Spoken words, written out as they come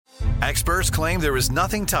Experts claim there is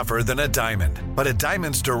nothing tougher than a diamond. But at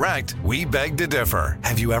Diamonds Direct, we beg to differ.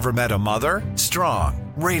 Have you ever met a mother?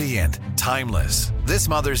 Strong, radiant, timeless. This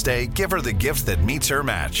Mother's Day, give her the gift that meets her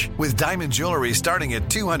match. With diamond jewelry starting at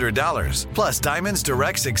 $200. Plus Diamonds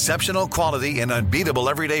Direct's exceptional quality and unbeatable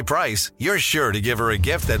everyday price, you're sure to give her a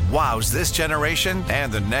gift that wows this generation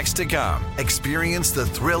and the next to come. Experience the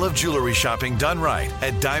thrill of jewelry shopping done right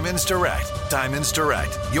at Diamonds Direct. Diamonds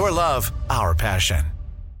Direct. Your love, our passion.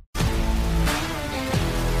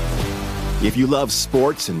 If you love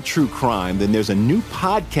sports and true crime, then there's a new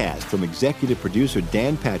podcast from executive producer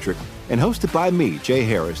Dan Patrick and hosted by me, Jay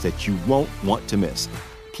Harris, that you won't want to miss.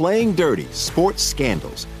 Playing Dirty: Sports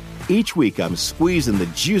Scandals. Each week, I'm squeezing the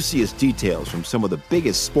juiciest details from some of the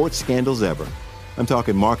biggest sports scandals ever. I'm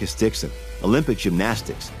talking Marcus Dixon, Olympic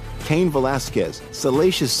gymnastics, Cain Velasquez,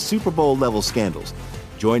 salacious Super Bowl-level scandals.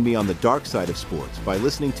 Join me on the dark side of sports by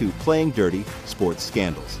listening to Playing Dirty: Sports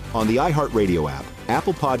Scandals on the iHeartRadio app,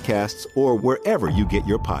 Apple Podcasts, or wherever you get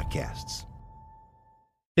your podcasts.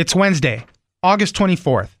 It's Wednesday, August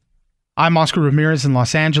 24th. I'm Oscar Ramirez in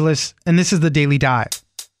Los Angeles, and this is the Daily Dive.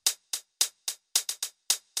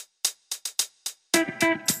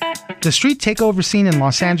 The street takeover scene in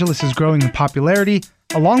Los Angeles is growing in popularity,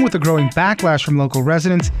 along with a growing backlash from local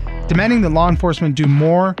residents demanding that law enforcement do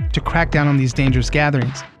more to crack down on these dangerous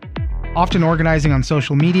gatherings. Often organizing on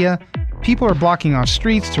social media, people are blocking off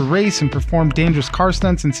streets to race and perform dangerous car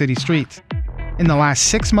stunts in city streets. In the last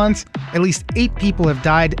 6 months, at least 8 people have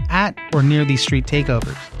died at or near these street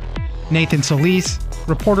takeovers. Nathan Solis,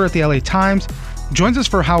 reporter at the LA Times, joins us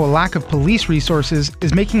for how a lack of police resources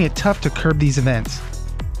is making it tough to curb these events.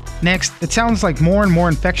 Next, it sounds like more and more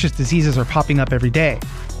infectious diseases are popping up every day.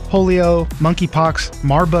 Polio, monkeypox,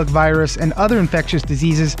 Marburg virus, and other infectious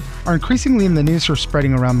diseases are increasingly in the news for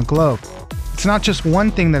spreading around the globe. It's not just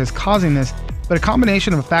one thing that is causing this, but a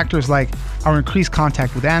combination of factors like our increased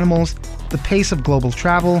contact with animals, the pace of global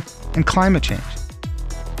travel, and climate change.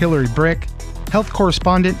 Hillary Brick, health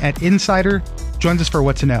correspondent at Insider, joins us for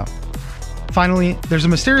What to Know. Finally, there's a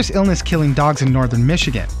mysterious illness killing dogs in northern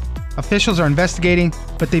Michigan. Officials are investigating,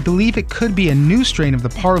 but they believe it could be a new strain of the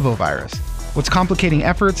parvovirus. What's complicating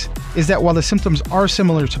efforts is that while the symptoms are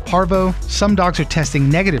similar to parvo, some dogs are testing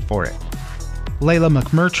negative for it. Layla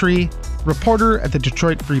McMurtry, reporter at the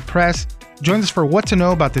Detroit Free Press, joins us for What to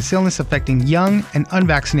Know about this illness affecting young and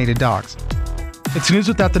unvaccinated dogs. It's news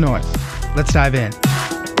without the noise. Let's dive in.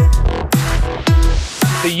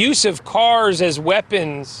 The use of cars as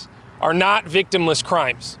weapons are not victimless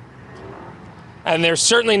crimes. And there's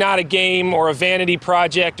certainly not a game or a vanity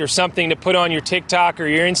project or something to put on your TikTok or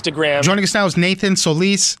your Instagram. Joining us now is Nathan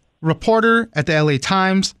Solis, reporter at the LA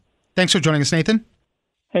Times. Thanks for joining us, Nathan.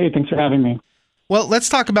 Hey, thanks for having me. Well, let's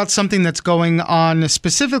talk about something that's going on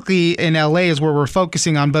specifically in LA is where we're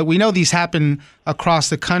focusing on, but we know these happen across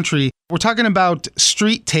the country. We're talking about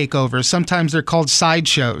street takeovers. Sometimes they're called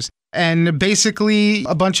sideshows. And basically,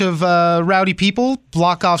 a bunch of rowdy people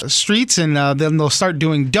block off streets, and then they'll start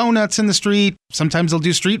doing donuts in the street. Sometimes they'll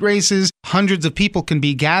do street races. Hundreds of people can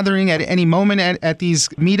be gathering at any moment at these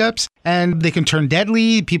meetups, and they can turn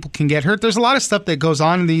deadly. People can get hurt. There's a lot of stuff that goes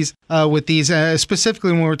on in these with these,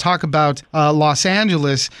 specifically when we talk about Los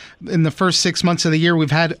Angeles. In the first 6 months of the year,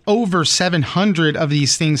 we've had over 700 of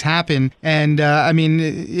these things happen. And I mean,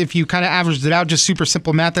 if you kind of averaged it out, just super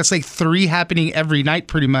simple math, that's like 3 happening every night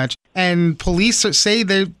pretty much. And police say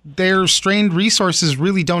their strained resources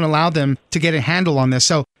really don't allow them to get a handle on this.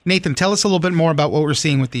 So, Nathan, tell us a little bit more about what we're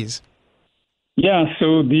seeing with these. Yeah,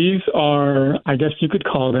 so these are, I guess you could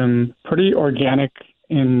call them pretty organic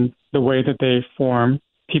in the way that they form.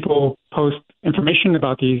 People post information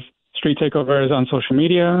about these street takeovers on social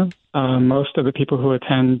media. Most of the people who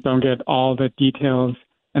attend don't get all the details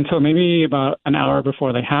until maybe about an hour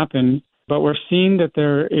before they happen. But we're seeing that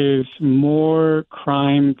there is more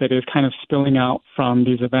crime that is kind of spilling out from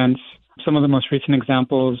these events. Some of the most recent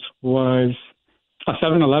examples was a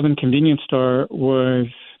 7-Eleven convenience store was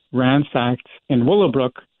ransacked in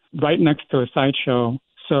Willowbrook right next to a sideshow.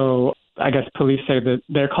 So I guess police say that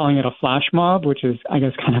they're calling it a flash mob, which is, I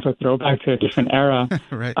guess, kind of a throwback to a different era.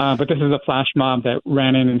 Right. But this is a flash mob that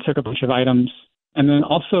ran in and took a bunch of items. And then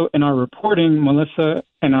also in our reporting, Melissa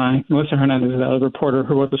Hernandez, the other reporter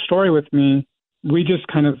who wrote the story with me, we just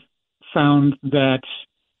kind of found that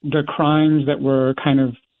the crimes that were kind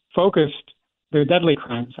of focused, the deadly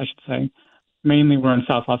crimes, I should say, mainly were in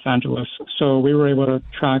South Los Angeles. So we were able to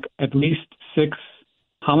track at least 6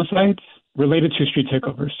 homicides related to street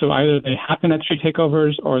takeovers. So either they happened at street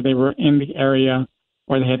takeovers or they were in the area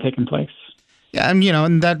where they had taken place. Yeah,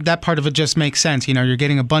 and that part of it just makes sense. You're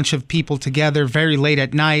getting a bunch of people together very late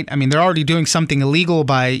at night. I mean, they're already doing something illegal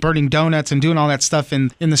by burning donuts and doing all that stuff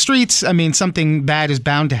in the streets. I mean, something bad is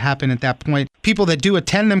bound to happen at that point. People that do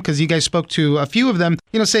attend them, because you guys spoke to a few of them,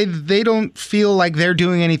 say they don't feel like they're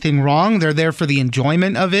doing anything wrong. They're there for the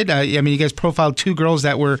enjoyment of it. You guys profiled 2 girls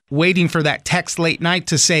that were waiting for that text late night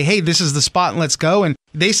to say, hey, this is the spot and let's go. And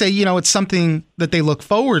they say, it's something that they look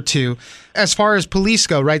forward to. As far as police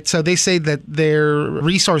go, right? So they say that their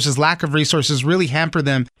lack of resources really hamper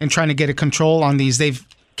them in trying to get a control on these. They've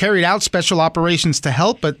carried out special operations to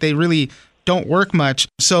help, but they really don't work much.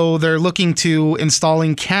 So they're looking to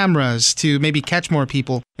installing cameras to maybe catch more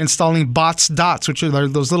people, installing dots, which are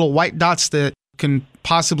those little white dots that can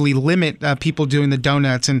possibly limit people doing the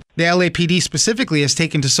donuts. And the LAPD specifically has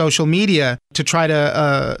taken to social media to try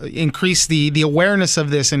to increase the awareness of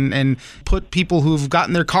this and put people who've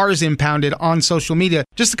gotten their cars impounded on social media,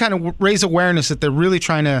 just to kind of raise awareness that they're really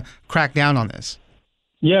trying to crack down on this.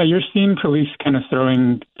 Yeah, you're seeing police kind of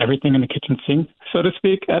throwing everything in the kitchen sink, so to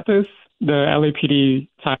speak, at this. The LAPD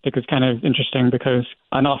tactic is kind of interesting because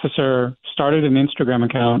an officer started an Instagram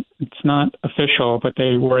account. It's not official, but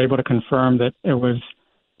they were able to confirm that it was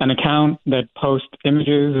an account that posts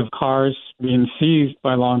images of cars being seized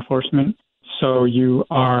by law enforcement. So you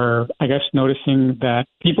are, I guess, noticing that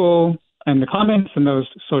people and the comments in those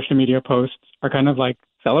social media posts are kind of like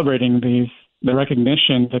celebrating the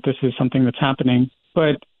recognition that this is something that's happening.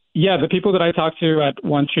 But yeah, the people that I talked to at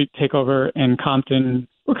One Street Takeover in Compton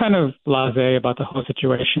were kind of blasé about the whole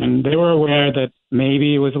situation. They were aware that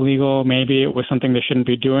maybe it was illegal, maybe it was something they shouldn't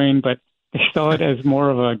be doing, but they saw it as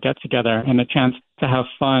more of a get-together and a chance to have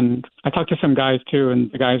fun. I talked to some guys, too,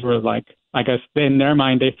 and the guys were like, I guess in their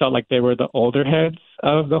mind, they felt like they were the older heads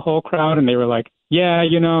of the whole crowd, and they were like, yeah,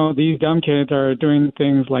 these dumb kids are doing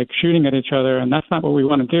things like shooting at each other, and that's not what we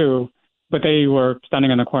want to do. But they were standing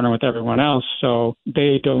in the corner with everyone else, so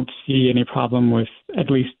they don't see any problem with at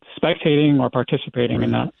least spectating or participating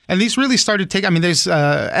in that. And these really started there's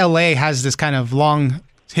LA has this kind of long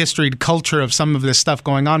history culture of some of this stuff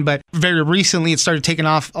going on, but very recently it started taking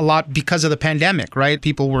off a lot because of the pandemic, right?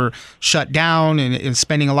 People were shut down and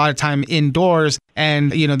spending a lot of time indoors,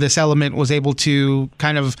 and this element was able to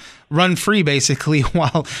kind of run free basically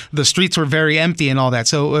while the streets were very empty and all that.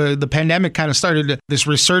 So the pandemic kind of started this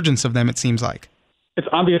resurgence of them, it seems like. It's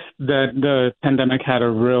obvious that the pandemic had a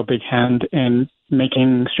real big hand in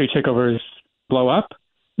making street takeovers blow up.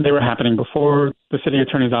 They were happening before. The city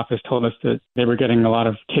attorney's office told us that they were getting a lot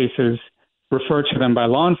of cases referred to them by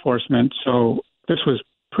law enforcement. So this was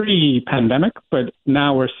pre-pandemic, but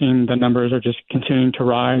now we're seeing the numbers are just continuing to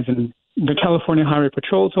rise. And the California Highway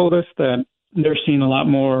Patrol told us that they're seeing a lot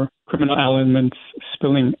more criminal elements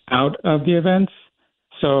spilling out of the events.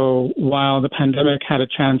 So while the pandemic had a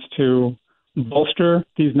chance to bolster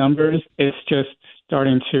these numbers, it's just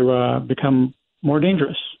starting to become more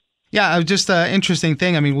dangerous. Yeah, just an interesting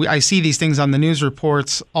thing. I see these things on the news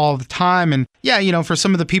reports all the time. And yeah, for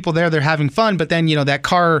some of the people there, they're having fun. But then, that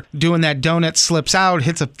car doing that donut slips out,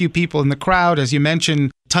 hits a few people in the crowd. As you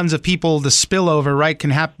mentioned, tons of people, the spillover, right,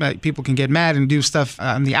 can happen. People can get mad and do stuff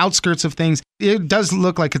on the outskirts of things. It does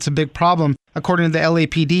look like it's a big problem. According to the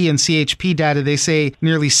LAPD and CHP data, they say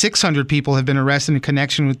nearly 600 people have been arrested in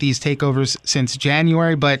connection with these takeovers since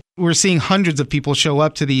January, but we're seeing hundreds of people show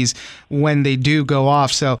up to these when they do go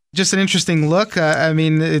off. So just an interesting look.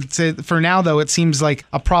 For now, though, it seems like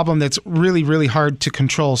a problem that's really, really hard to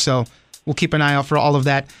control. So we'll keep an eye out for all of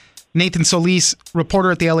that. Nathan Solis,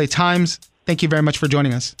 reporter at the LA Times, thank you very much for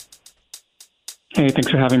joining us. Hey,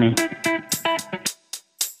 thanks for having me.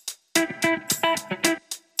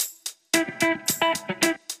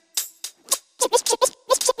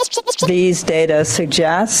 These data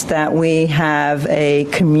suggest that we have a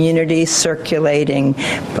community circulating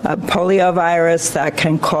poliovirus that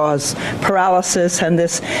can cause paralysis, and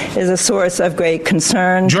this is a source of great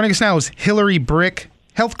concern. Joining us now is Hillary Brick,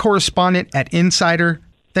 health correspondent at Insider.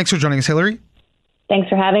 Thanks for joining us, Hillary. Thanks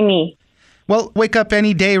for having me. Well, wake up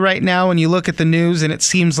any day right now and you look at the news and it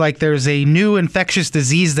seems like there's a new infectious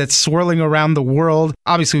disease that's swirling around the world.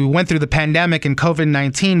 Obviously, we went through the pandemic and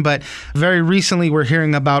COVID-19, but very recently we're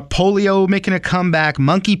hearing about polio making a comeback.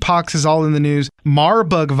 Monkeypox is all in the news.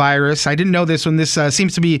 Marburg virus. I didn't know this one. This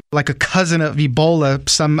seems to be like a cousin of Ebola,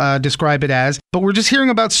 some describe it as. But we're just hearing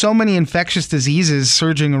about so many infectious diseases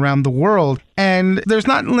surging around the world. And there's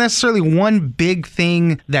not necessarily one big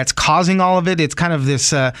thing that's causing all of it. It's kind of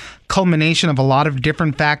this culmination of a lot of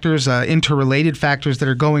different factors, interrelated factors that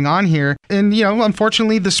are going on here. And,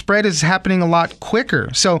 unfortunately, the spread is happening a lot quicker.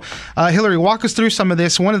 So, Hillary, walk us through some of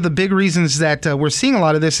this. One of the big reasons that we're seeing a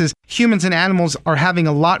lot of this is humans and animals are having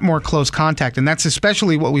a lot more close contact. And that's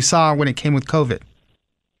especially what we saw when it came with COVID.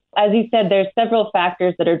 As you said, there's several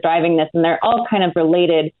factors that are driving this, and they're all kind of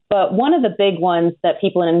related. But one of the big ones that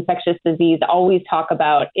people in infectious disease always talk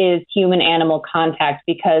about is human-animal contact,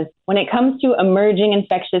 because when it comes to emerging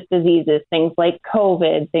infectious diseases, things like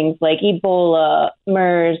COVID, things like Ebola,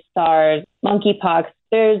 MERS, SARS, monkeypox,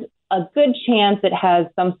 there's a good chance it has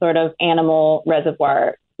some sort of animal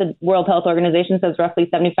reservoir. The World Health Organization says roughly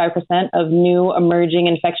 75% of new emerging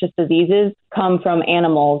infectious diseases come from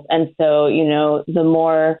animals. And so, the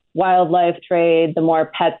more wildlife trade, the more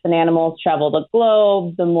pets and animals travel the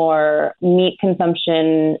globe, the more meat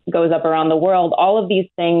consumption goes up around the world. All of these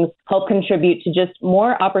things help contribute to just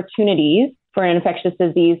more opportunities for an infectious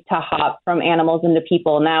disease to hop from animals into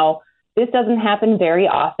people. Now, this doesn't happen very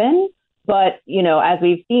often. But, as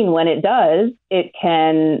we've seen, when it does, it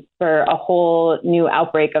can spur a whole new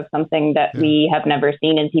outbreak of something that we have never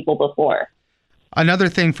seen in people before. Another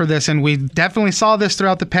thing for this, and we definitely saw this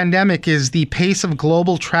throughout the pandemic, is the pace of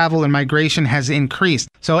global travel and migration has increased.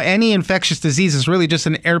 So any infectious disease is really just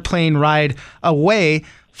an airplane ride away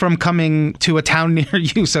from coming to a town near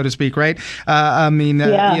you, so to speak, right? And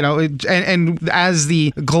as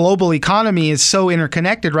the global economy is so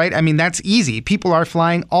interconnected, right? That's easy. People are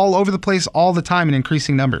flying all over the place all the time in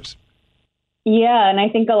increasing numbers. Yeah, and I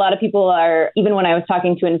think a lot of people are, even when I was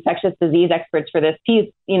talking to infectious disease experts for this piece,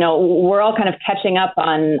 we're all kind of catching up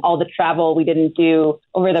on all the travel we didn't do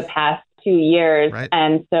over the past 2 years. Right.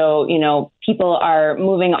 And so, people are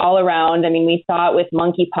moving all around. We saw it with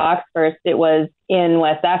monkeypox. First, it was in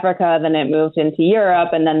West Africa, then it moved into Europe,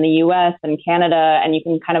 and then the US and Canada. And you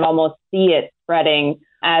can kind of almost see it spreading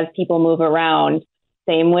as people move around.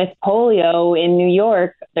 Same with polio in New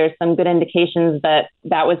York. There's some good indications that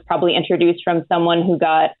was probably introduced from someone who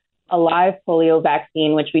got a live polio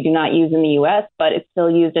vaccine, which we do not use in the US, but it's still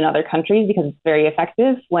used in other countries because it's very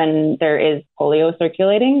effective when there is polio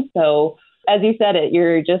circulating. So as you said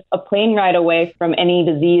you're just a plane ride away from any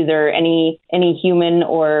disease or any human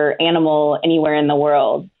or animal anywhere in the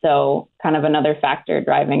world. So kind of another factor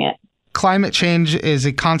driving it. Climate change is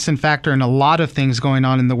a constant factor in a lot of things going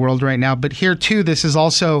on in the world right now. But here, too, this is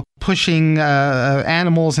also pushing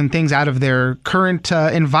animals and things out of their current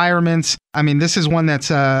environments. This is one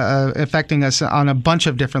that's affecting us on a bunch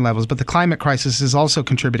of different levels. But the climate crisis is also a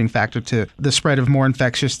contributing factor to the spread of more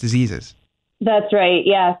infectious diseases. That's right.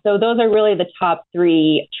 Yeah. So those are really the top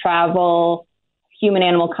three: travel,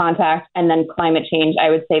 human-animal contact, and then climate change. I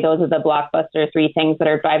would say those are the blockbuster three things that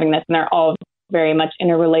are driving this, and they're all very much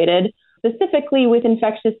interrelated. Specifically with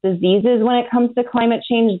infectious diseases, when it comes to climate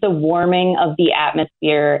change, the warming of the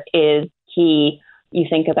atmosphere is key. You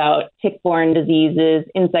think about tick-borne diseases,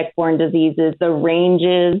 insect-borne diseases, the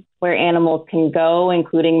ranges where animals can go,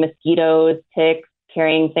 including mosquitoes, ticks,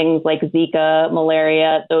 carrying things like Zika,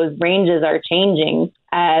 malaria. Those ranges are changing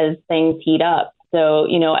as things heat up. So,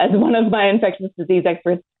 as one of my infectious disease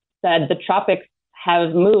experts said, the tropics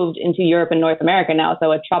have moved into Europe and North America now.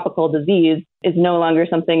 So a tropical disease is no longer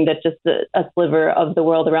something that just a sliver of the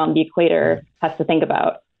world around the equator has to think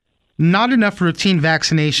about. Not enough routine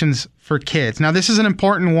vaccinations for kids. Now, this is an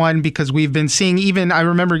important one because we've been seeing, even I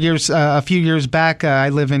remember a few years back, I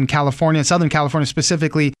live in California, Southern California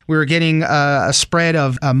specifically, we were getting a spread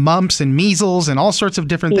of mumps and measles and all sorts of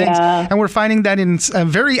different things. And we're finding that in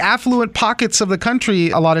very affluent pockets of the country,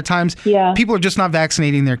 a lot of times, people are just not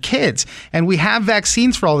vaccinating their kids. And we have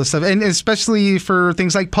vaccines for all this stuff, and especially for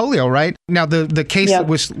things like polio, right? Now, the case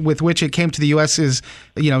with which it came to the U.S. is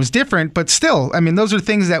different, but still, those are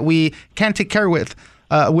things that we can take care with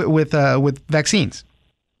vaccines.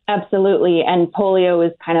 Absolutely. And polio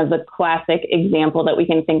is kind of the classic example that we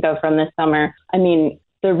can think of from this summer.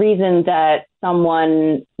 The reason that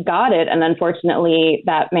someone got it, and unfortunately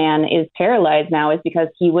that man is paralyzed now, is because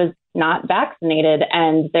he was not vaccinated.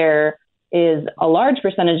 And there is a large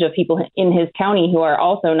percentage of people in his county who are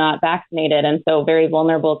also not vaccinated, and so very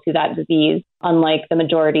vulnerable to that disease, unlike the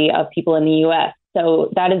majority of people in the U.S.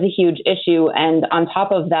 So that is a huge issue. And on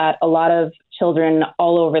top of that, a lot of children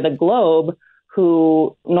all over the globe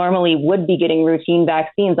who normally would be getting routine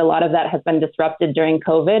vaccines, a lot of that has been disrupted during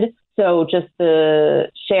COVID. So just the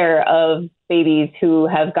share of babies who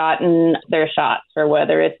have gotten their shots for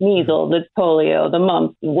whether it's measles, it's polio, the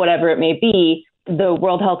mumps, whatever it may be, the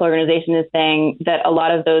World Health Organization is saying that a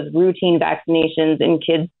lot of those routine vaccinations in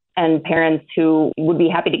kids and parents who would be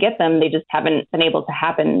happy to get them, they just haven't been able to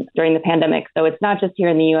happen during the pandemic. So it's not just here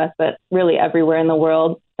in the U.S., but really everywhere in the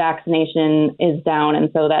world. Vaccination is down. And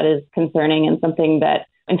so that is concerning and something that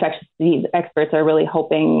infectious disease experts are really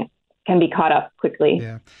hoping can be caught up quickly.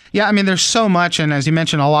 Yeah. I mean, there's so much. And as you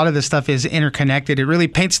mentioned, a lot of this stuff is interconnected. It really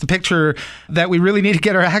paints the picture that we really need to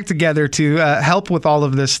get our act together to help with all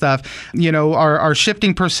of this stuff. You know, our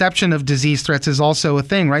shifting perception of disease threats is also a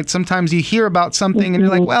thing, right? Sometimes you hear about something and you're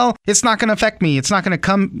like, well, it's not going to affect me. It's not going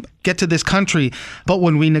to get to this country. But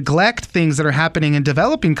when we neglect things that are happening in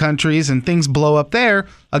developing countries and things blow up there,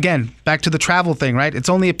 again, back to the travel thing, right? It's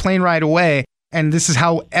only a plane ride away. And this is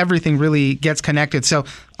how everything really gets connected. So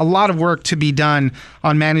a lot of work to be done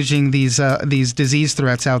on managing these disease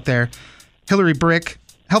threats out there. Hillary Brick,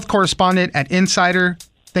 health correspondent at Insider,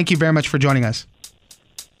 thank you very much for joining us.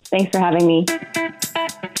 Thanks for having me.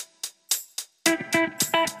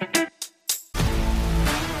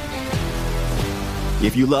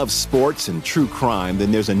 If you love sports and true crime,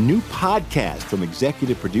 then there's a new podcast from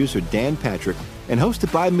executive producer Dan Patrick and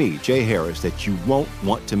hosted by me, Jay Harris, that you won't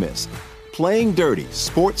want to miss. Playing Dirty: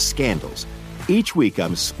 Sports Scandals. Each week,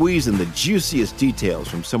 I'm squeezing the juiciest details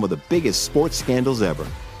from some of the biggest sports scandals ever.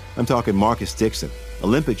 I'm talking Marcus Dixon,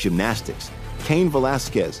 Olympic gymnastics, Cain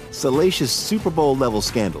Velasquez, salacious Super Bowl-level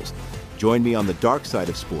scandals. Join me on the dark side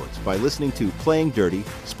of sports by listening to Playing Dirty: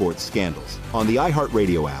 Sports Scandals on the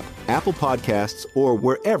iHeartRadio app, Apple Podcasts, or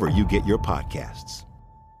wherever you get your podcasts.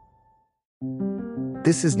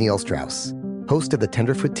 This is Neil Strauss, host of the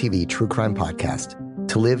Tenderfoot TV True Crime Podcast,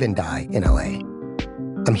 To Live and Die in LA.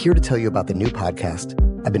 I'm here to tell you about the new podcast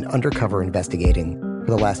I've been undercover investigating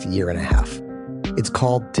for the last year and a half. It's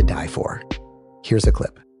called To Die For. Here's a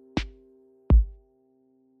clip.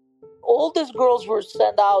 All these girls were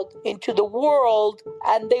sent out into the world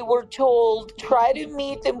and they were told, try to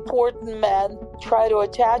meet important men, try to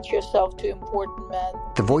attach yourself to important men.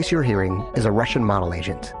 The voice you're hearing is a Russian model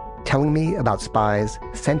agent telling me about spies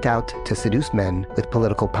sent out to seduce men with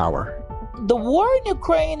political power. The war in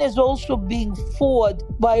Ukraine is also being fought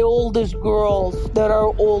by all these girls that are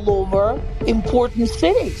all over important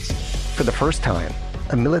cities. For the first time,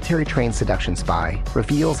 a military-trained seduction spy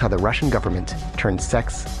reveals how the Russian government turned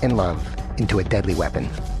sex and love into a deadly weapon.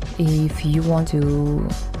 If you want to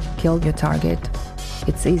kill your target,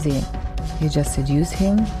 it's easy. You just seduce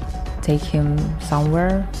him, take him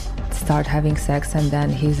somewhere, start having sex, and then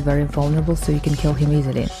he's very vulnerable, so you can kill him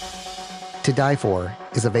easily. To Die For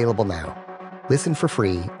is available now. Listen for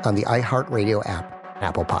free on the iHeartRadio app,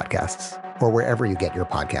 Apple Podcasts, or wherever you get your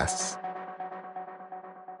podcasts.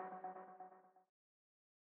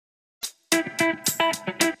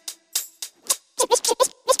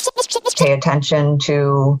 Pay attention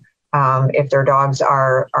to if their dogs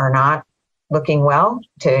are not looking well,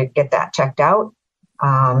 to get that checked out,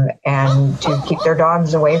 and to keep their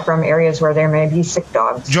dogs away from areas where there may be sick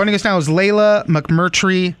dogs. Joining us now is Layla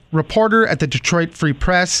McMurtry, reporter at the Detroit Free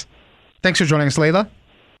Press. Thanks for joining us, Layla.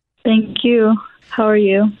 Thank you. How are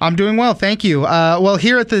you? I'm doing well, thank you. Well,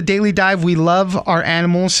 here at the Daily Dive, we love our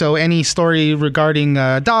animals, so any story regarding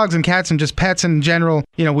dogs and cats and just pets in general,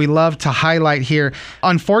 we love to highlight here.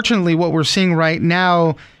 Unfortunately, what we're seeing right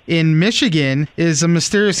now in Michigan is a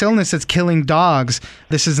mysterious illness that's killing dogs.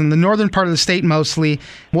 This is in the northern part of the state mostly.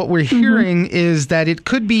 What we're hearing is that it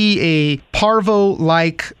could be a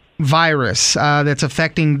parvo-like virus that's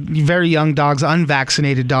affecting very young dogs,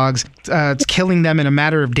 unvaccinated dogs. It's killing them in a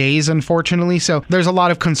matter of days, unfortunately. So there's a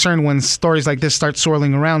lot of concern when stories like this start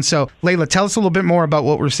swirling around. So Layla, tell us a little bit more about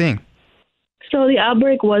what we're seeing. So the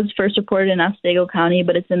outbreak was first reported in Oswego County,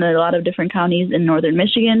 but it's in a lot of different counties in northern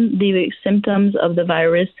Michigan. The symptoms of the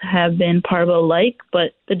virus have been parvo-like,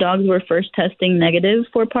 but the dogs were first testing negative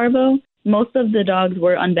for parvo. Most of the dogs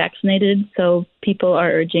were unvaccinated, so people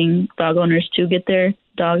are urging dog owners to get their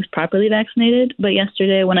dogs properly vaccinated. But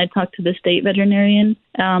yesterday, when I talked to the state veterinarian,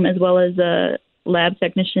 as well as a lab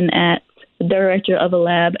technician at the director of a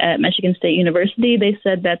lab at Michigan State University, they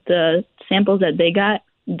said that the samples that they got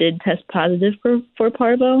did test positive for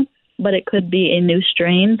parvo, but it could be a new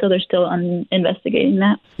strain, so they're still investigating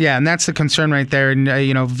that. Yeah, and that's the concern right there,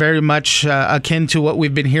 and very much akin to what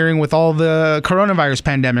we've been hearing with all the coronavirus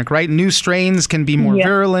pandemic, right? New strains can be more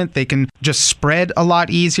virulent, they can just spread a lot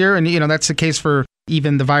easier, and that's the case for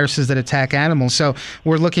even the viruses that attack animals. So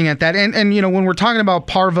we're looking at that. And when we're talking about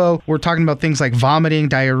parvo, we're talking about things like vomiting,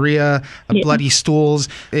 diarrhea, bloody stools.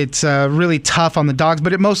 It's really tough on the dogs,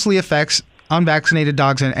 but it mostly affects unvaccinated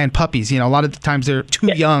dogs and puppies. A lot of the times they're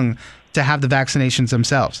too young to have the vaccinations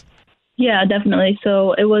themselves. Yeah, definitely.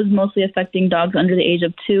 So it was mostly affecting dogs under the age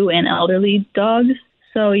of 2 and elderly dogs.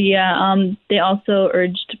 So they also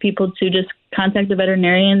urged people to just contact the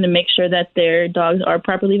veterinarian to make sure that their dogs are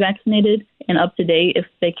properly vaccinated and up to date if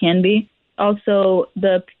they can be. Also,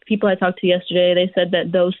 the people I talked to yesterday, they said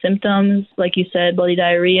that those symptoms, like you said, bloody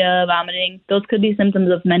diarrhea, vomiting, those could be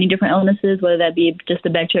symptoms of many different illnesses, whether that be just a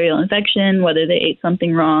bacterial infection, whether they ate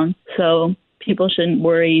something wrong. So people shouldn't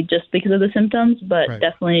worry just because of the symptoms, but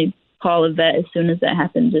definitely call a vet as soon as that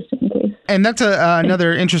happens, just in case. And that's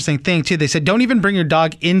another interesting thing, too. They said don't even bring your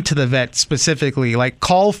dog into the vet specifically. Like,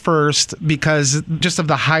 call first because just of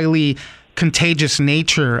the highly contagious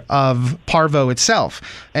nature of parvo itself.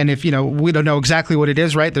 And if, we don't know exactly what it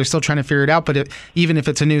is, right? They're still trying to figure it out. But even if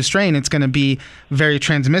it's a new strain, it's going to be very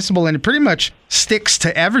transmissible. And it pretty much sticks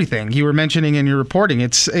to everything you were mentioning in your reporting.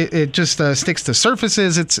 It just sticks to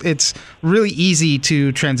surfaces. It's really easy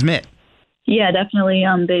to transmit. Yeah, definitely.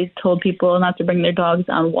 They told people not to bring their dogs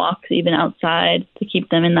on walks, even outside, to keep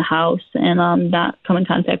them in the house and not come in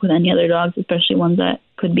contact with any other dogs, especially ones that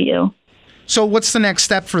could be ill. So what's the next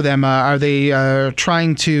step for them? Are they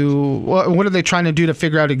trying to, what are they trying to do to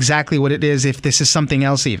figure out exactly what it is, if this is something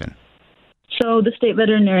else even? So the state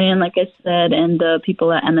veterinarian, like I said, and the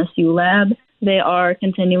people at MSU Lab, they are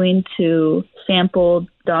continuing to sample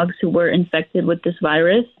dogs who were infected with this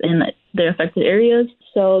virus in their affected areas.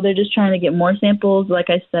 So they're just trying to get more samples. Like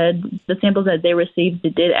I said, the samples that they received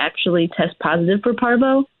did actually test positive for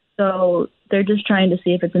parvo. So they're just trying to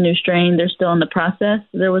see if it's a new strain. They're still in the process.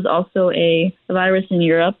 There was also a virus in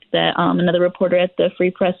Europe that another reporter at the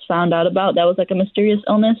Free Press found out about. That was like a mysterious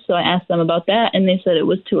illness. So I asked them about that, and they said it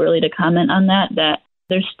was too early to comment on that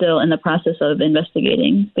they're still in the process of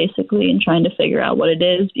investigating, basically, and trying to figure out what it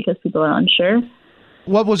is because people are unsure.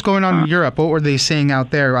 What was going on in Europe? What were they saying out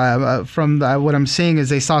there? From what I'm seeing is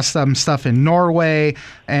they saw some stuff in Norway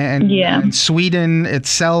and Sweden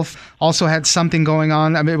itself also had something going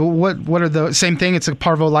on. I mean, what are the same thing? It's a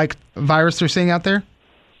parvo-like virus they're seeing out there?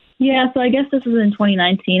 Yeah, so I guess this was in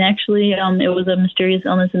 2019, actually. It was a mysterious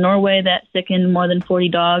illness in Norway that sickened more than 40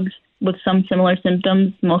 dogs with some similar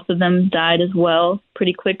symptoms. Most of them died as well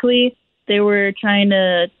pretty quickly. They were trying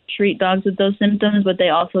to treat dogs with those symptoms, but they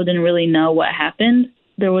also didn't really know what happened.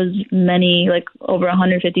 There was many, like over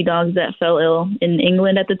 150 dogs that fell ill in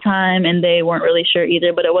England at the time, and they weren't really sure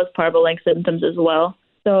either, but it was parvo-like symptoms as well.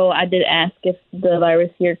 So I did ask if the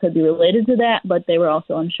virus here could be related to that, but they were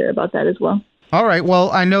also unsure about that as well. All right.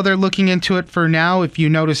 Well, I know they're looking into it for now. If you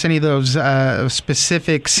notice any of those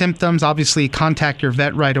specific symptoms, obviously contact your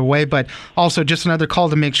vet right away, but also just another call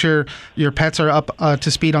to make sure your pets are up to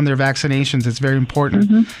speed on their vaccinations. It's very important.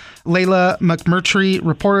 Mm-hmm. Layla McMurtry,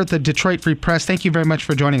 reporter at the Detroit Free Press, thank you very much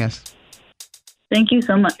for joining us. Thank you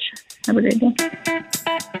so much. Have a great day.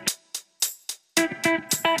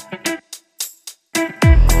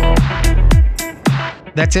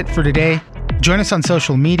 That's it for today. Join us on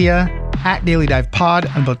social media at Daily Dive Pod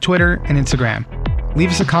on both Twitter and Instagram.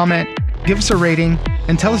 Leave us a comment, give us a rating,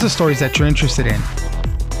 and tell us the stories that you're interested in.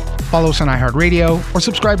 Follow us on iHeartRadio or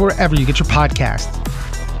subscribe wherever you get your podcasts.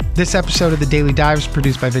 This episode of The Daily Dive is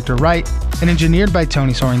produced by Victor Wright and engineered by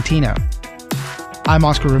Tony Sorrentino. I'm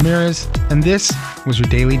Oscar Ramirez, and this was your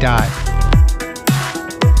Daily Dive.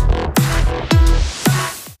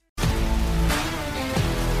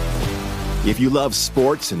 If you love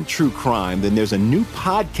sports and true crime, then there's a new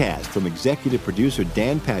podcast from executive producer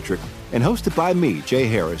Dan Patrick and hosted by me, Jay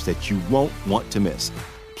Harris, that you won't want to miss.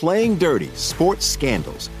 Playing Dirty: Sports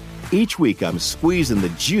Scandals. Each week, I'm squeezing the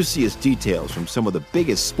juiciest details from some of the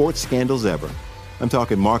biggest sports scandals ever. I'm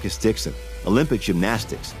talking Marcus Dixon, Olympic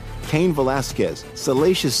gymnastics, Cain Velasquez,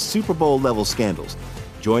 salacious Super Bowl-level scandals.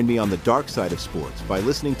 Join me on the dark side of sports by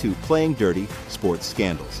listening to Playing Dirty: Sports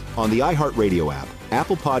Scandals on the iHeartRadio app,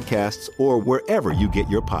 Apple Podcasts, or wherever you get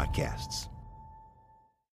your podcasts.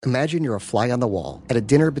 Imagine you're a fly on the wall at a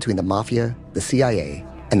dinner between the mafia, the CIA,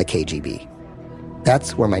 and the KGB.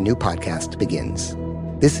 That's where my new podcast begins.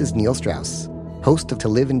 This is Neil Strauss, host of To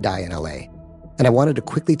Live and Die in LA, and I wanted to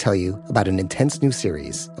quickly tell you about an intense new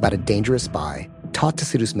series about a dangerous spy taught to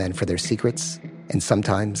seduce men for their secrets and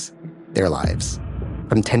sometimes their lives.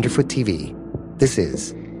 From Tenderfoot TV, this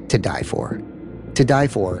is To Die For. To Die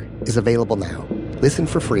For is available now. Listen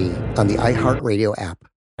for free on the iHeartRadio app,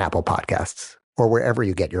 Apple Podcasts, or wherever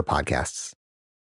you get your podcasts.